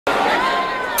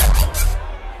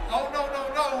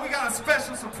got a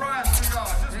special surprise for y'all.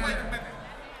 Just wait a minute.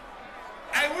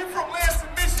 Hey, we from Lansing,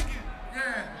 Michigan.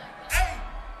 Yeah. Hey,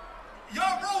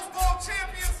 y'all Rose Bowl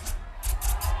champions?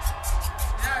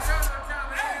 Yeah, y'all know what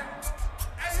time it is.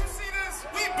 Hey, you see this?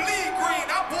 We bleed green.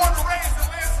 I'm born and raised in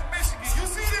Lansing, Michigan. You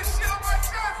see this shit on my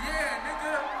chest? Yeah,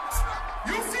 nigga.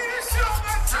 You see this shit on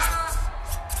my chest?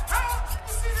 Huh?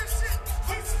 You see this shit?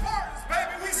 We Spartans,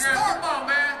 baby. We Spartans. Yeah, come on,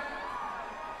 man.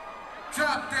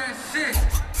 Drop that shit.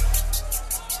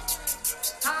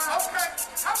 Okay.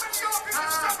 How many of y'all been to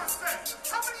Somerset?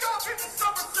 How many of y'all been to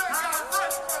Somerset? Got a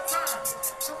rush for a time.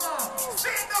 Come on.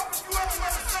 Stand up if you ever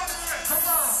went to Somerset. Come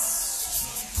on.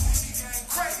 Gucci gang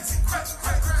crazy, crazy,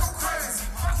 crazy, go crazy.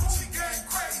 My Gucci gang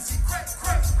crazy, crazy,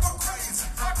 crazy, go crazy.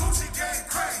 My Gucci gang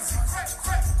crazy, crazy,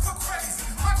 crazy, go crazy.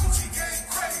 My Gucci gang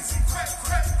crazy, crazy,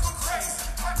 crazy, go crazy.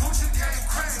 My Gucci gang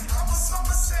crazy. I'm a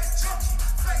Somerset junkie,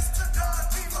 face to Don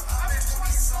Diva. I've been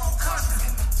 20-some countries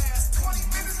in the past 20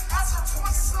 minutes. I saw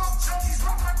 20-some junkies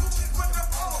rock my Gucci with the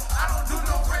pole. I don't do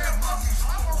no red monkeys.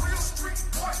 I'm a real street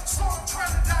boy, so I'm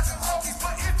trying to dodge them homies.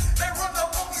 But if they run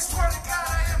up on me, swear to God,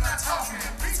 I am not talking.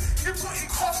 You put in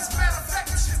coffins, matter of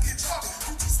fact, you shit get chalky.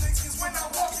 Gucci snakes when I'm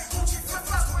walking, Gucci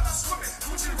flip-flops when I'm swimming,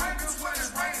 Gucci rainbows when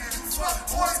it's raining. You fuck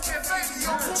boys can't fade me,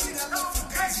 yo, Gucci that love for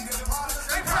Gacy.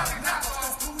 They probably knock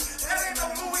off, that ain't no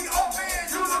Louis. Oh man,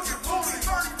 you looking booty.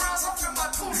 30 rounds up in my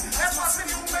tootie. That's my city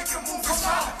who make a move. Come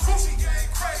on, Gucci gang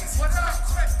crazy. What up?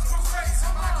 Go crazy.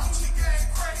 My Gucci gang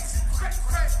crazy. Go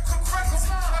crazy.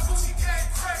 My Gucci gang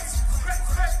crazy. Go crazy.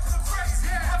 My Gucci gang crazy. Go crazy.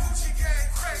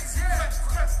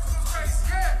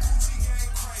 Yeah. Gucci gang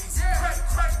crazy.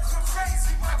 Go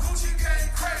crazy. My Gucci gang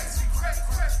crazy.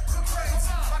 Go crazy.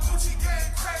 My Gucci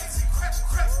gang crazy. Go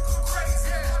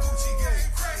crazy. My Gucci gang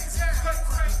crazy.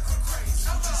 Go crazy.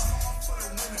 I'm just going for the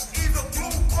winner. Either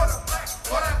blue or the black.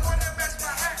 What I want to match my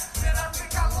hat. Then I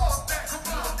think I lost that.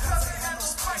 Because it had no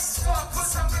spice. So I put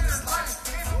some in his life.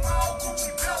 Gave him my old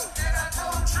Gucci belt. And I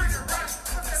told him treat it right.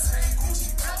 Cause that same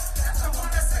Gucci belt, that's the one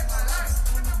that saved my life.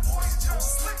 When the boys jump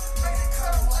slick, made it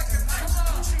cut him like a knife.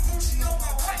 Gucci on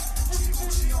my wife.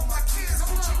 Gucci on my kids.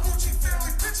 Gucci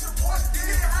family picture, boy.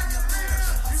 Yeah, how you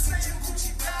live? You say you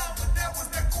Gucci down, but that was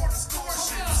that corner store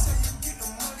shit. You say you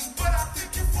getting money, but I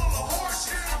think you're full of horse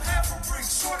shit. I'm half a brick,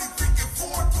 shorty freaking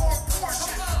four-door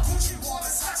Porsche. Gucci wallet,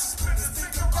 socks, spinners,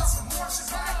 think about some more shit.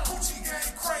 My Gucci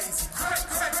gang crazy, crazy.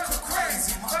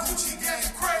 My Gucci gang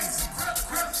crazy,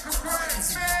 crazy.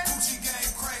 Man, Gucci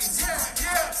gang crazy, yeah,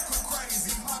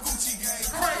 crazy. My Gucci gang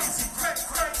crazy, crazy.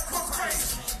 Gucci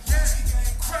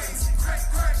gang crazy,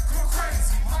 crazy.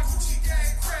 My Gucci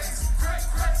gang crazy, crazy.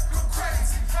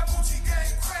 My Gucci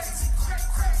gang crazy,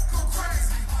 crazy.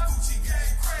 My Gucci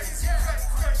gang crazy,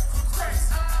 crazy.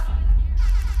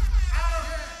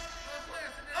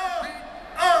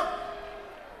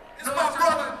 It's my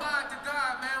brother. AHMAD Da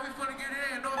God, man. We finna get it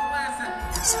in. North Lansing.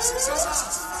 Come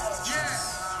on. Yeah.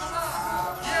 Come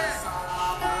on. Yeah.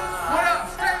 What up?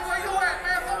 Stay where you at,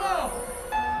 man. Come on.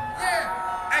 Yeah.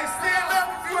 Hey, stand up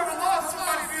if you ever lost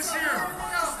somebody this year.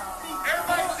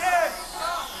 Everybody's dead.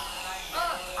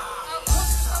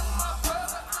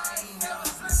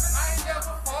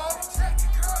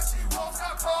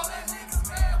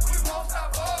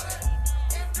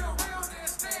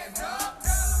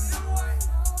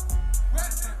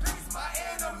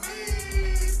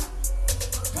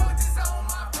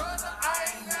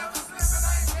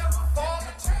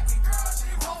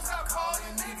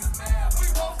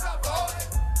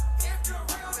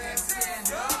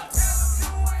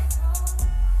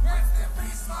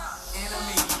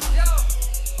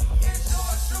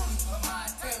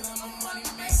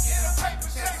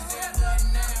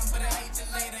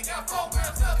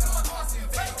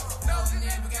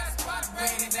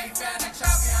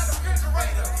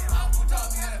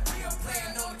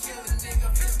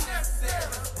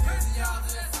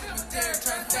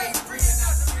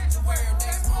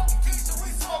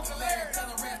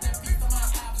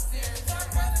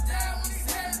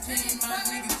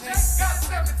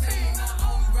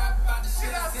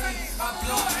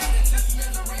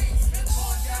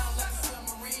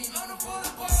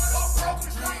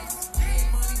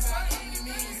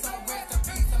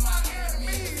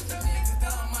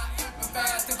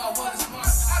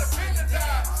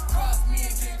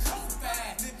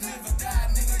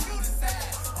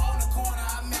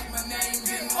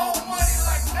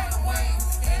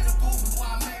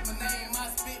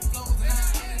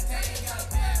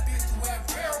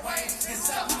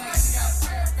 Something like she got a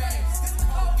fair fame. It's the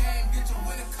whole game, get your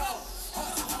winning car.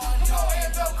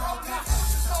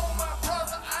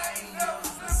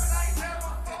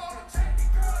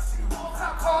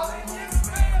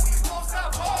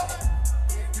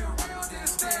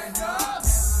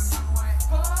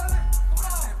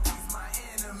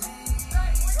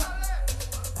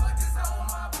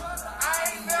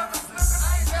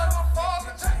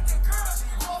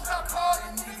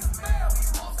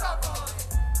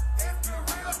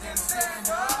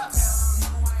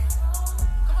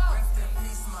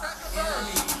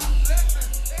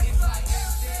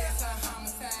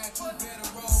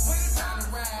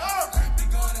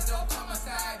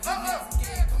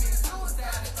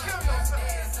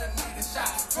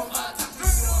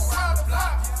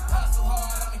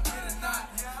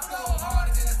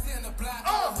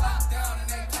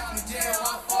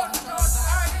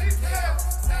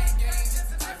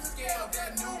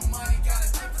 new money got a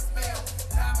different smell.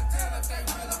 Time to tell if they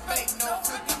real or fake. No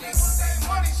cookie, they want their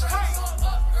money straight.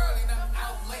 Up early, not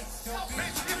out late. Yo,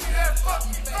 bitch, give me that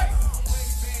fucking face.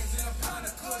 Bands in a pound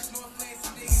of kush, North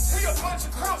Lansing niggas. We a bunch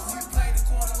of crooks. We play the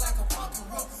corner like a fucking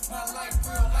rook. My life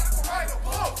real like a write a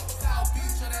book. South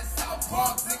Beach or that South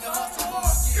Bronx, nigga hustle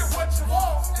hard. Get what you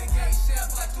want. They gave chef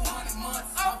like 200 months.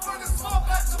 I'm for the smoke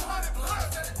like 200 blunts.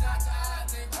 Better knock the eyes,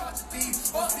 they cross the D.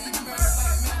 Or see you murder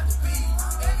like Master B.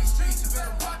 Every street, you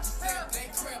better watch yourself. They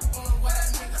crept on where that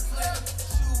nigga slept.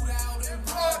 Shoot out in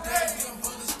broad day. Them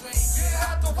bullets straight. Get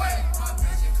out the way. My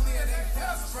vision clear, they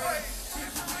fell straight.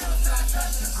 Keep the wheels, I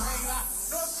touch the green.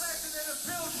 North Lansing in the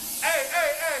building. Hey,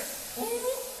 hey, hey.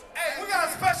 Hey, we got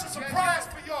a special surprise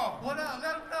for y'all. What up?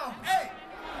 Let them know. Hey,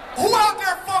 who out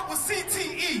there fuck with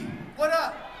CTE? What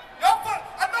up? Y'all fuck,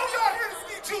 I know y'all here to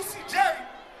see Juicy J,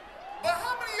 but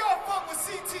how many of y'all fuck with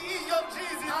CTE, Young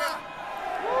Jeezy, man?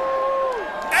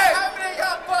 Hey, How many of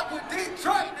y'all fuck with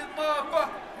Detroit, this motherfucker?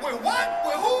 with what?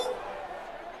 With who?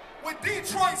 With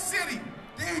Detroit City.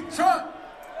 Detroit.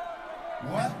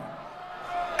 What?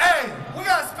 Hey, we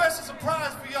got a special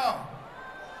surprise for y'all.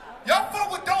 Y'all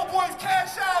fuck with DOUGHBOYZ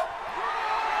CASHOUT?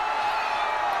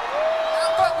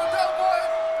 Y'all fuck with DOUGHBOYZ?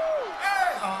 Hey,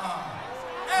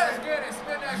 Let's get it.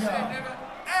 Spin that shit, nigga.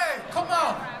 hey, Come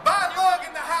on. buy log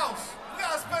in the house. We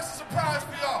got a special surprise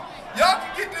for y'all. Y'all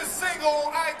can get this single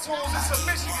on iTunes. It's a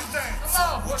Michigan thing.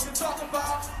 Come on. What you talking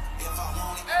about? Hey,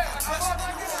 I'm about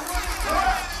to get a really good. Come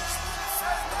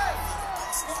on.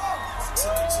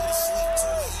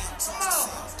 Come on.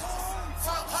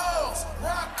 Fuck hoes.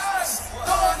 Rock ice.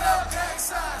 Throwing up gang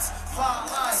signs.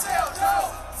 Spotlight. Sell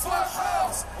dope. Fuck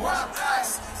hoes. Rock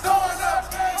ice. Throwing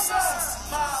up gang signs.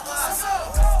 Spotlight. Sell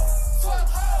dope. Fuck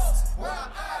hoes.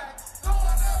 Rock ice.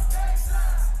 Throwing up gang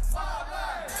signs.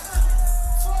 Spotlight.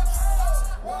 Fuck hoes.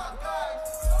 Rock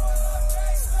ice. Throwing up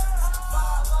gang signs.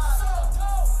 Spotlight. Sell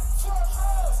dope.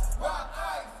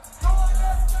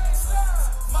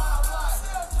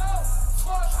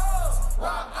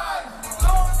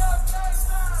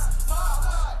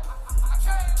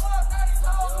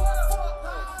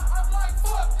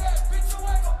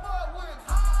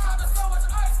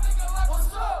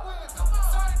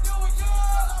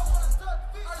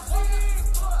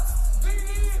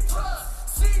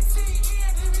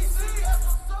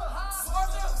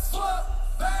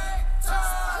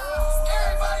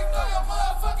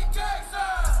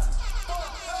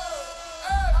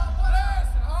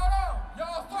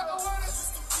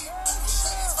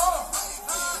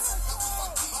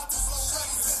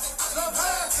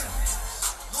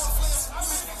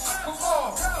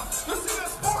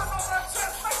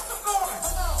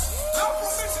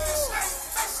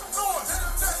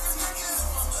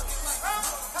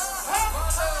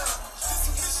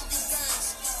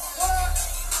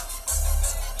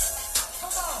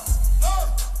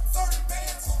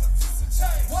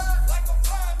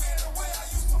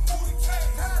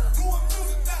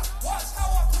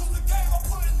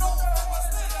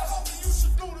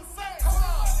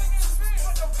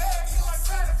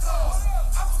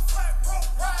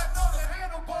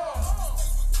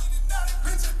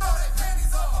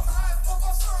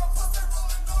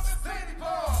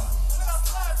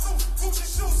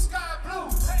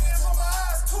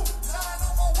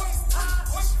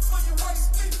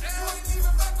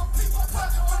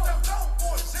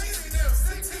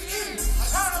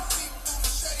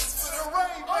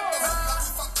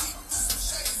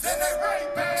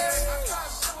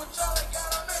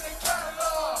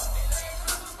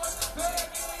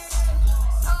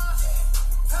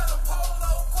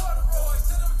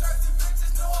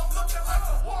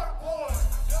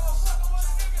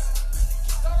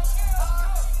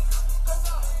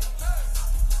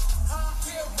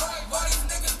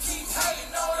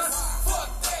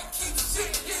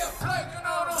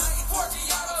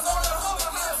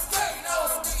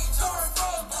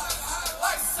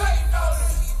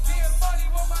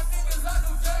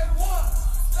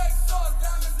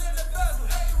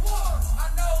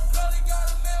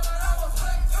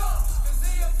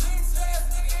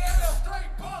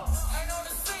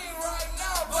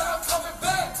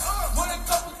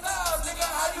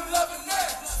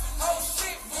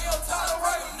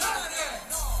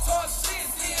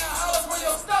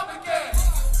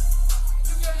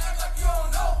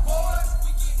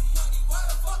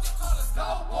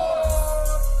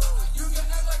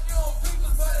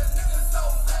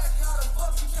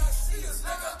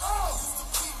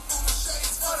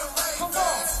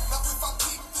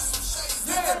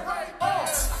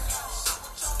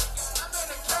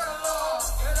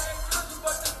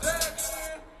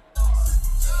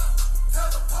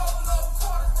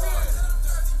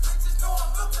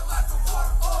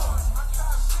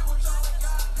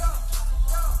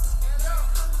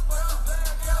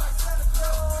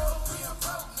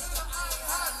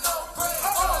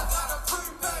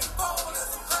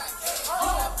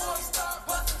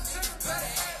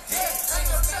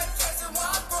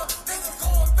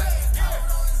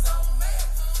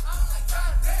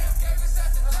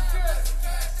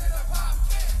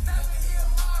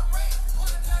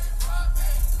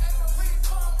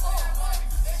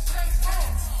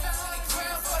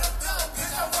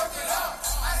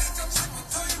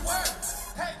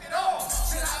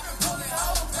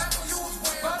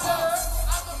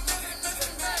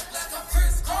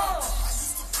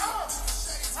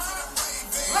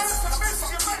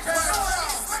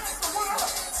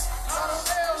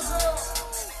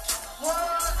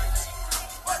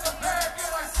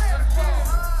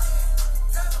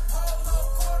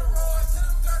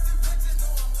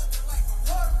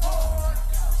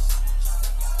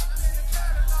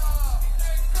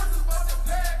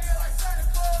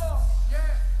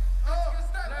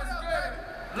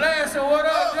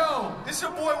 It's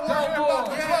your boy Warhead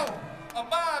Bout2BLOW.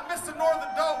 AHMAD, Mr.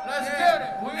 Northern Dope. Let's get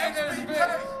it. We in this HBK.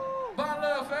 bitch. Bottle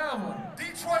love forever.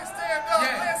 Detroit, stand up.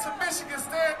 Lansing, Michigan,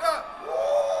 stand up.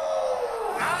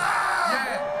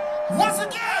 Once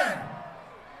again,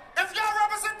 if y'all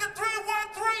represent the 313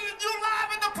 and you live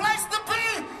in the place to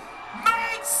be,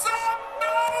 make some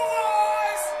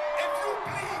noise. If you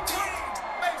bleed green,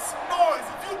 make some noise.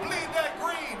 If you bleed that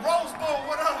green, Rose Bowl,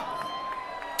 what up?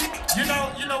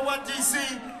 You know what, DC?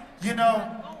 You know,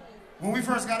 when we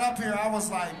first got up here, I was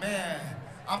like, man,